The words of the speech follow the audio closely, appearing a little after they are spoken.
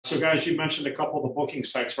So guys, you mentioned a couple of the booking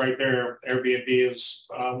sites right there. Airbnb is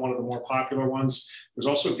one of the more popular ones. There's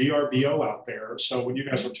also VRBO out there. So when you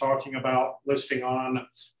guys are talking about listing on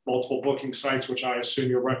multiple booking sites, which I assume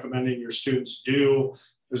you're recommending your students do,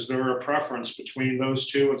 is there a preference between those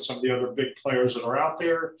two and some of the other big players that are out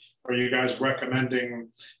there? Are you guys recommending,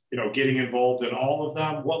 getting involved in all of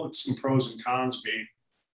them? What would some pros and cons be?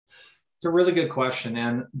 It's a really good question,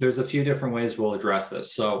 and there's a few different ways we'll address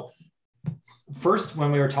this. So first,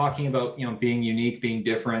 when we were talking about, being unique, being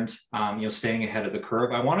different, staying ahead of the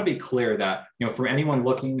curve, I want to be clear that, for anyone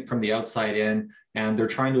looking from the outside in and they're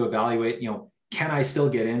trying to evaluate, can I still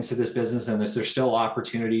get into this business and is there still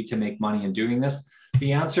opportunity to make money in doing this?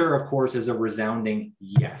 The answer, of course, is a resounding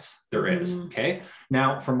yes, there is. Okay.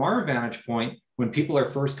 Now, from our vantage point, when people are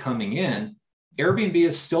first coming in, Airbnb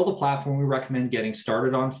is still the platform we recommend getting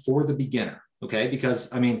started on for the beginner. Okay. Because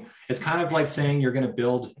it's kind of like saying you're going to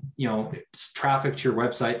build, traffic to your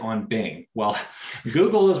website on Bing. Well,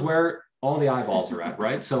 Google is where all the eyeballs are at,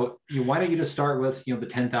 right? So why don't you just start with, the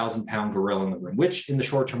 10,000-pound gorilla in the room, which in the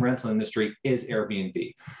short-term rental industry is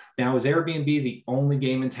Airbnb. Now, is Airbnb the only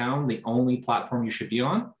game in town, the only platform you should be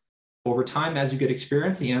on? Over time, as you get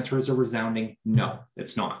experience, the answer is a resounding no,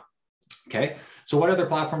 it's not. Okay, so what other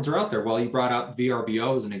platforms are out there? Well, you brought up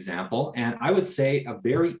VRBO as an example, and I would say a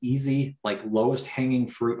very easy, lowest hanging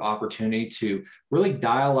fruit opportunity to really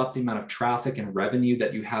dial up the amount of traffic and revenue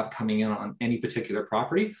that you have coming in on any particular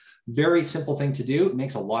property. Very simple thing to do. It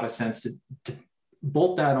makes a lot of sense to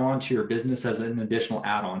bolt that onto your business as an additional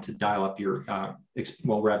add-on to dial up your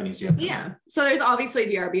revenues you have. Yeah. So there's obviously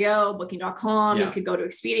VRBO, Booking.com. You could go to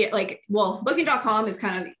Expedia. Booking.com is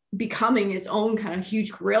kind of becoming its own kind of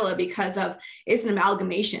huge gorilla because it's an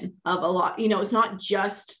amalgamation of a lot. It's not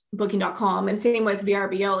just Booking.com, and same with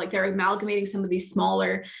VRBO. They're amalgamating some of these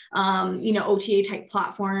smaller, OTA type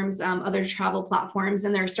platforms, other travel platforms,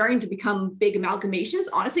 and they're starting to become big amalgamations,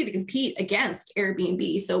 honestly, to compete against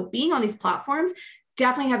Airbnb. So being on these platforms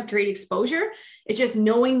definitely has great exposure. It's just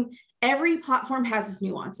knowing every platform has its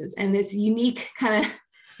nuances and its unique kind of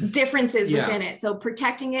differences within it. So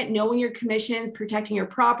protecting it, knowing your commissions, protecting your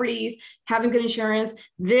properties, having good insurance.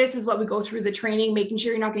 This is what we go through the training, making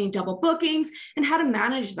sure you're not getting double bookings and how to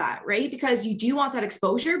manage that, right? Because you do want that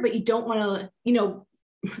exposure, but you don't want to,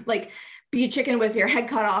 be a chicken with your head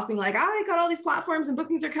cut off, being like, I got all these platforms and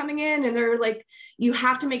bookings are coming in. And they're you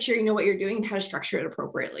have to make sure you know what you're doing and how to structure it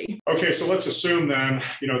appropriately. Okay. So let's assume then,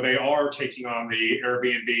 they are taking on the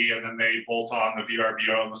Airbnb and then they bolt on the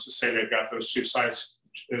VRBO. And let's just say they've got those two sites.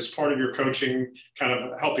 As part of your coaching, kind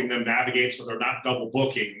of helping them navigate so they're not double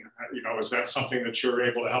booking, is that something that you're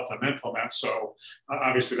able to help them implement? So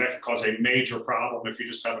obviously that could cause a major problem if you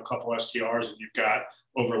just have a couple STRs and you've got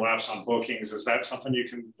overlaps on bookings. Is that something you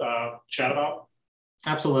can chat about?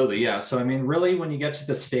 Absolutely. Yeah. So, really, when you get to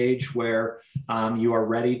the stage where you are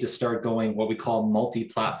ready to start going what we call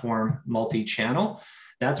multi-platform, multi-channel,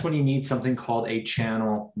 that's when you need something called a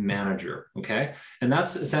channel manager. Okay. And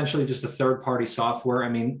that's essentially just a third-party software.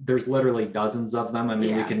 There's literally dozens of them.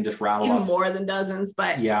 We can just rattle even off more than dozens,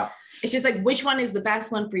 but it's just which one is the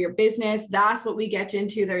best one for your business? That's what we get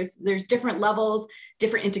into. There's different levels,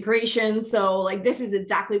 different integrations. So this is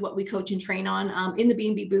exactly what we coach and train on in the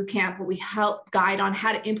BNB Bootcamp, where we help guide on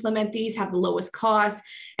how to implement these, have the lowest cost.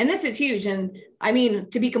 And this is huge. And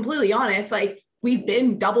to be completely honest, we've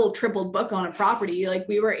been double, triple booked on a property.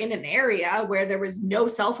 We were in an area where there was no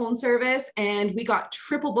cell phone service and we got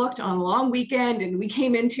triple booked on a long weekend. And we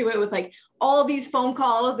came into it with all these phone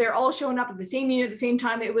calls. They're all showing up at the same unit at the same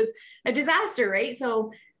time. It was a disaster, right?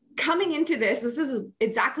 So coming into this is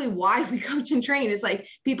exactly why we coach and train. Is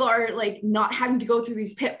people are not having to go through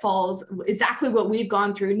these pitfalls, exactly what we've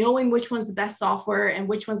gone through, knowing which one's the best software and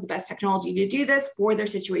which one's the best technology to do this for their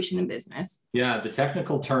situation in business. Yeah. The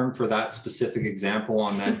technical term for that specific example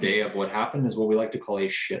on that day of what happened is what we like to call a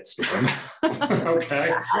shitstorm.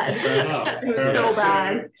 Okay. Fair enough. It was so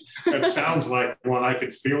bad. It sounds like one. I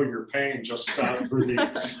could feel your pain just through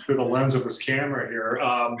the lens of this camera here.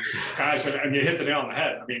 Guys, and you hit the nail on the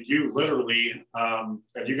head. You literally, and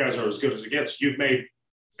you guys are as good as it gets, you've made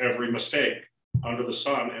every mistake under the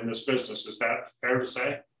sun in this business. Is that fair to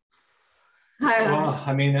say? A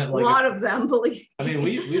lot of them, believe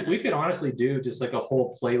me. We could honestly do just a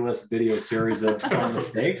whole playlist video series of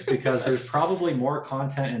mistakes, because there's probably more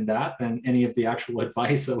content in that than any of the actual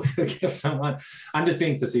advice that we would give someone. I'm just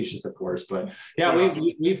being facetious, of course, but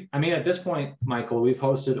we've at this point, Michael, we've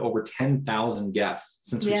hosted over 10,000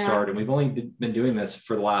 guests since we started. We've only been doing this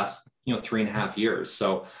for the last 3.5 years.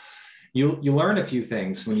 So you learn a few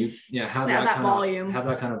things when you have that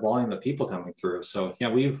kind of volume of people coming through. So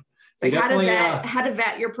It's like how to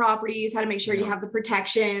vet your properties, how to make sure you have the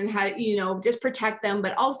protection, how, just protect them,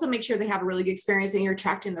 but also make sure they have a really good experience and you're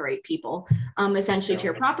attracting the right people, essentially to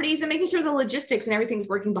your properties, and making sure the logistics and everything's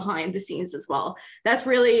working behind the scenes as well. That's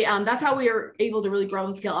really, that's how we are able to really grow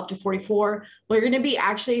and scale up to 44. We're going to be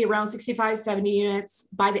actually around 65, 70 units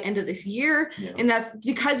by the end of this year. Yeah. And that's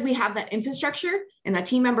because we have that infrastructure and that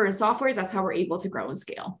team member and softwares. That's how we're able to grow and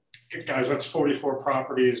scale. Guys, that's 44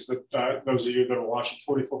 properties that those of you that are watching,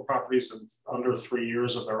 44 properties in under 3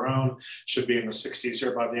 years of their own, should be in the 60s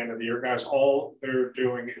here by the end of the year. Guys, all they're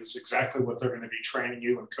doing is exactly what they're going to be training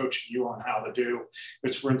you and coaching you on how to do.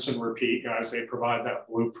 It's rinse and repeat, guys. They provide that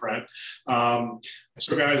blueprint.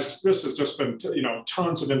 So guys, this has just been,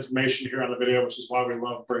 tons of information here on the video, which is why we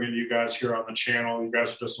love bringing you guys here on the channel. You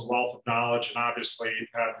guys are just a wealth of knowledge, and obviously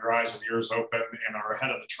have your eyes and ears open and are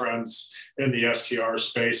ahead of the trends in the STR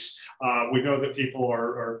space. We know that people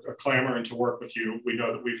are clamoring to work with you. We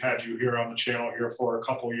know that we've had you here on the channel here for a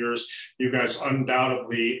couple of years. You guys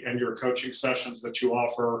undoubtedly, in your coaching sessions that you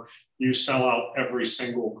offer, you sell out every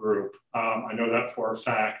single group. I know that for a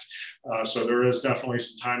fact. So there is definitely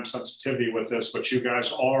some time sensitivity with this, but you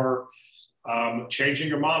guys are changing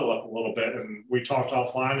your model up a little bit. And we talked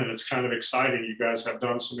offline, and it's kind of exciting. You guys have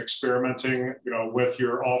done some experimenting, with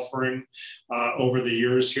your offering over the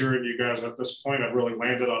years here. And you guys at this point have really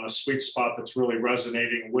landed on a sweet spot that's really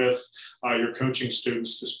resonating with your coaching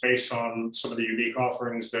students, just based on some of the unique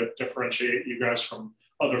offerings that differentiate you guys from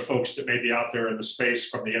other folks that may be out there in the space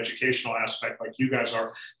from the educational aspect like you guys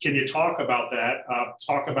are. Can you talk about that?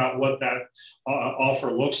 Talk about what that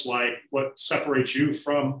offer looks like, what separates you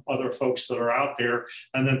from other folks that are out there.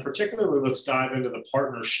 And then particularly, let's dive into the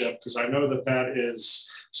partnership, because I know that that is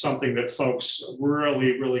something that folks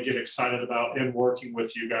really, really get excited about in working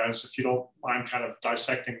with you guys. If you don't mind kind of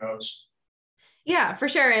dissecting those. Yeah, for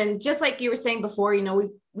sure. And just like you were saying before,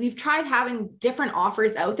 we've tried having different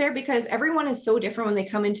offers out there because everyone is so different when they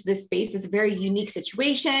come into this space. It's a very unique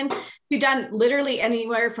situation. We've done literally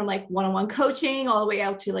anywhere from like one-on-one coaching all the way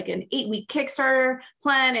out to like an 8-week Kickstarter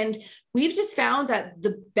plan. And we've just found that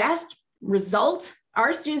the best result,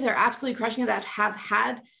 our students are absolutely crushing it, that have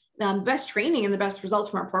had best training and the best results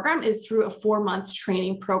from our program is through a 4-month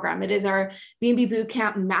training program. It is our BNB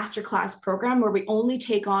Bootcamp Masterclass program, where we only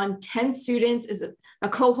take on 10 students as a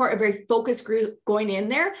cohort, a very focused group going in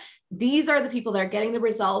there. These are the people that are getting the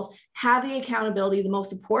results, have the accountability, the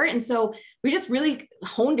most support. And so we just really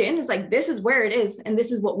honed in. It's like, this is where it is, and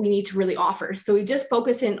this is what we need to really offer. So we just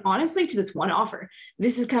focus in honestly to this one offer.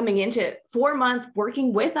 This is coming into 4-month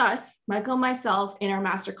working with us, Michael and myself, in our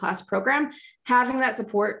masterclass program, having that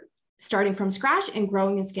support starting from scratch and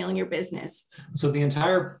growing and scaling your business. So the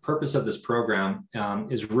entire purpose of this program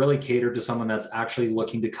is really catered to someone that's actually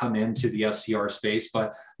looking to come into the STR space,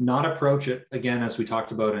 but not approach it, again, as we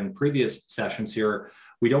talked about in previous sessions here.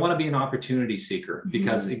 We don't want to be an opportunity seeker,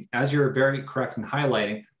 because as you're very correct in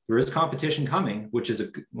highlighting, there is competition coming, which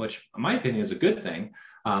in my opinion is a good thing,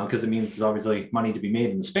 because it means there's obviously money to be made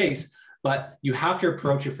in the space. But you have to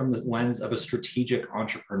approach it from the lens of a strategic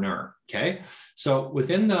entrepreneur, okay? So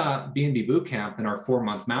within the BNB Bootcamp and our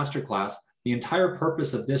 4-month masterclass, the entire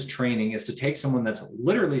purpose of this training is to take someone that's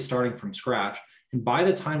literally starting from scratch, and by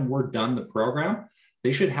the time we're done the program,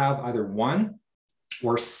 they should have either one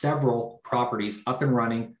or several properties up and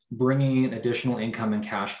running, bringing in additional income and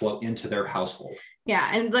cash flow into their household. Yeah.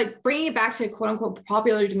 And like bringing it back to quote unquote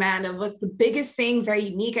popular demand of what's the biggest thing, very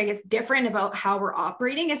unique, I guess, different about how we're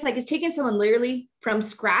operating. It's taking someone literally from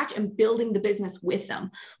scratch and building the business with them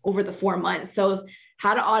over the 4 months. So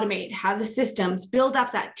how to automate, have the systems, build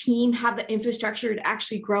up that team, have the infrastructure to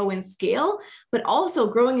actually grow and scale, but also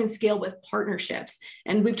growing and scale with partnerships.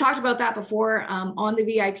 And we've talked about that before on the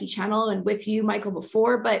VIP channel and with you, Michael,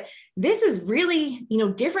 before, but this is really,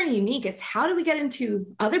 different and unique. It's how do we get into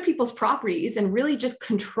other people's properties and really just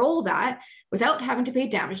control that without having to pay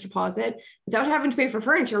damage deposit, without having to pay for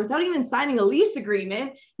furniture, without even signing a lease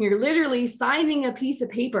agreement. You're literally signing a piece of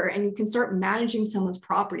paper and you can start managing someone's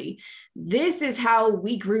property. This is how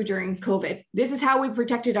we grew during COVID. This is how we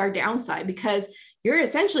protected our downside, because you're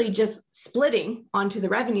essentially just splitting onto the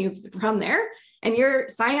revenue from there. And you're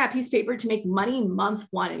signing that piece of paper to make money month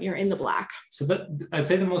 1 and you're in the black. So I'd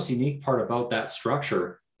say the most unique part about that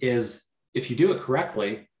structure is if you do it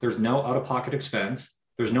correctly, there's no out-of-pocket expense.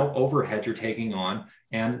 There's no overhead you're taking on.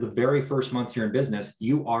 And the very first month you're in business,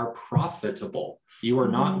 you are profitable. You are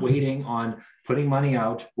not waiting on putting money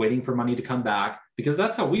out, waiting for money to come back, because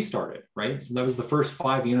that's how we started, right? So that was the first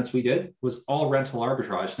 5 units we did, was all rental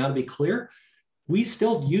arbitrage. Now, to be clear, we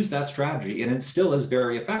still use that strategy and it still is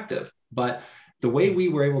very effective. But the way we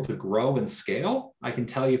were able to grow and scale, I can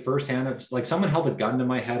tell you firsthand, if like someone held a gun to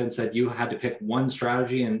my head and said, you had to pick one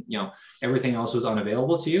strategy and, you know, everything else was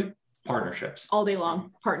unavailable to you, partnerships. All day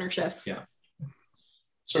long, partnerships. Yeah.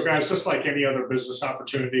 So guys, just like any other business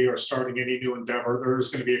opportunity or starting any new endeavor,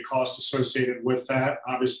 there's going to be a cost associated with that.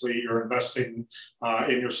 Obviously, you're investing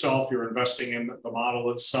in yourself, you're investing in the model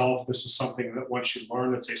itself. This is something that once you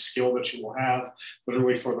learn, it's a skill that you will have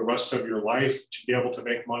literally for the rest of your life to be able to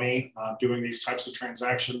make money doing these types of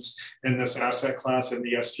transactions in this asset class, in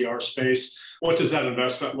the STR space. What does that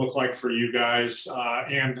investment look like for you guys?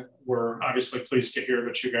 And we're obviously pleased to hear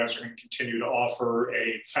that you guys are going to continue to offer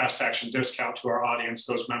a fast action discount to our audience,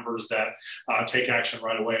 those members that take action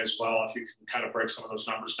right away as well. If you can kind of break some of those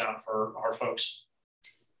numbers down for our folks.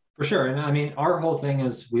 For sure. And I mean, our whole thing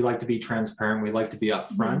is we like to be transparent. We like to be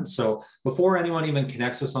upfront. So before anyone even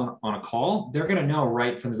connects us on a call, they're going to know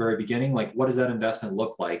right from the very beginning, like, what does that investment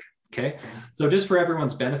look like? Okay. So just for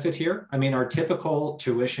everyone's benefit here, I mean, our typical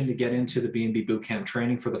tuition to get into the BNB Bootcamp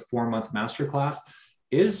training for the 4-month masterclass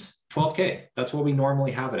is $12K. That's what we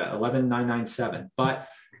normally have it at, $11,997. But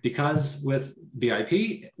because with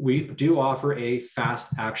VIP, we do offer a fast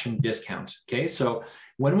action discount. Okay. So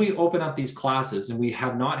when we open up these classes, and we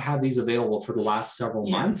have not had these available for the last several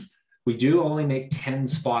months, we do only make 10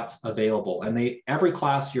 spots available. And every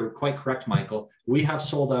class, you're quite correct, Michael, we have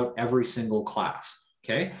sold out every single class.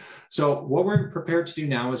 Okay. So what we're prepared to do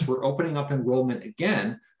now is we're opening up enrollment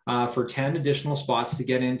again for 10 additional spots to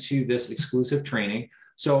get into this exclusive training.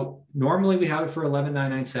 So normally we have it for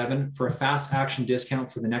 $11,997. For a fast action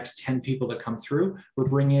discount for the next 10 people that come through, we're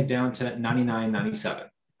bringing it down to $99.97.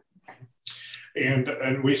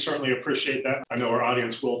 And we certainly appreciate that. I know our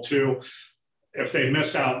audience will too. If they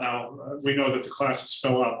miss out now, we know that the classes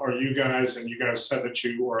fill up. Are you guys, and you guys said that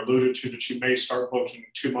you, or alluded to, that you may start booking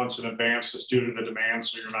 2 months in advance just due to the demand,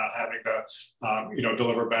 so you're not having to,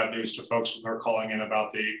 deliver bad news to folks when they're calling in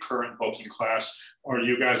about the current booking class. Are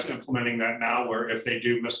you guys implementing that now, where if they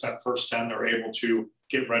do miss that first 10, they're able to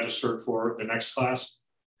get registered for the next class?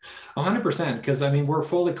 100%, because I mean, we're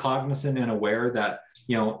fully cognizant and aware that,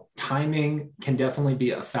 timing can definitely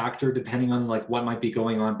be a factor depending on like what might be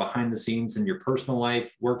going on behind the scenes in your personal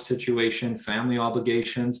life, work situation, family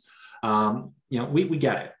obligations. We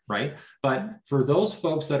get it, right? But for those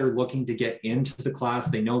folks that are looking to get into the class,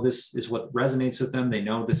 they know this is what resonates with them. They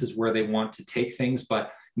know this is where they want to take things,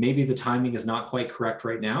 but maybe the timing is not quite correct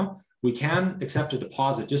right now. We can accept a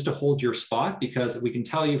deposit just to hold your spot, because we can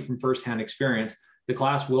tell you from firsthand experience, the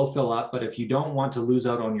class will fill up, but if you don't want to lose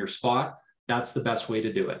out on your spot, that's the best way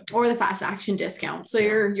to do it. Or the fast action discount. So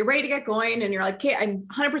you're ready to get going and you're like, okay, I'm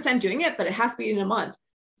 100% doing it, but it has to be in a month.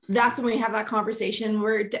 That's when we have that conversation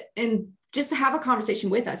and just to have a conversation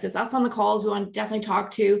with us. It's us on the calls. We want to definitely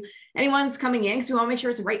talk to anyone's coming in, because we want to make sure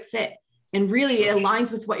it's the right fit and really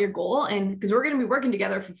aligns with what your goal. And because we're going to be working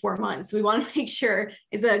together for 4 months, so we want to make sure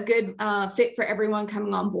it's a good fit for everyone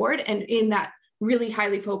coming on board, and in that really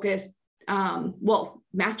highly focused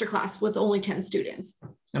masterclass with only 10 students.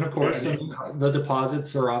 And of course, the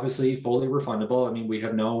deposits are obviously fully refundable. I mean, we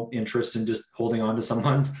have no interest in just holding on to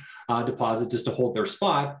someone's deposit just to hold their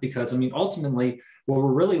spot, because I mean, ultimately, what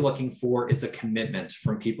we're really looking for is a commitment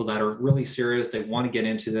from people that are really serious. They want to get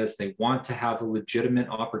into this. They want to have a legitimate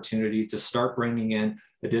opportunity to start bringing in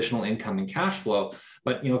additional income and cash flow.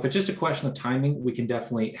 But, if it's just a question of timing, we can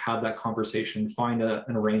definitely have that conversation, find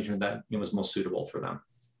an arrangement that is most suitable for them.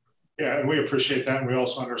 Yeah, and we appreciate that. And we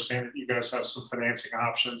also understand that you guys have some financing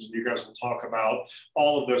options, and you guys will talk about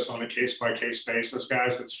all of this on a case-by-case basis.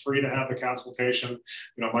 Guys, it's free to have the consultation.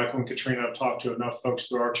 Michael and Katrina have talked to enough folks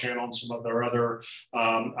through our channel and some of their other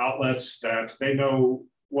outlets that they know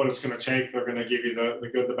what it's going to take. They're going to give you the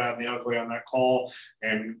good, the bad, and the ugly on that call,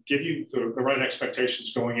 and give you the right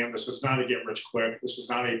expectations going in. This is not a get rich quick. This is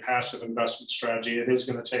not a passive investment strategy. It is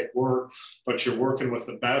going to take work, but you're working with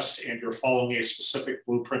the best, and you're following a specific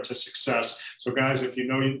blueprint to success. So guys, if you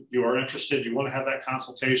are interested, you want to have that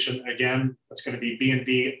consultation, again, that's going to be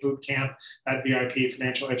BNB Bootcamp at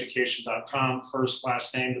VIPfinancialeducation.com. First,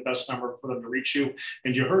 last name, the best number for them to reach you.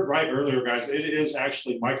 And you heard right earlier, guys, it is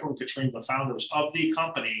actually Michael and Katrina, the founders of the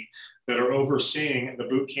company, that are overseeing the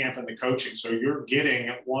boot camp and the coaching. So you're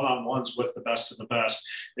getting one-on-ones with the best of the best.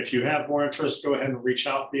 If you have more interest, go ahead and reach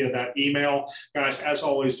out via that email. Guys, as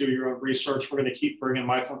always, do your own research. We're going to keep bringing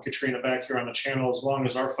Michael and Katrina back here on the channel as long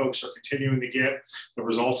as our folks are continuing to get the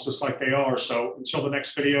results just like they are. So until the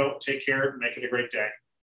next video, take care and make it a great day.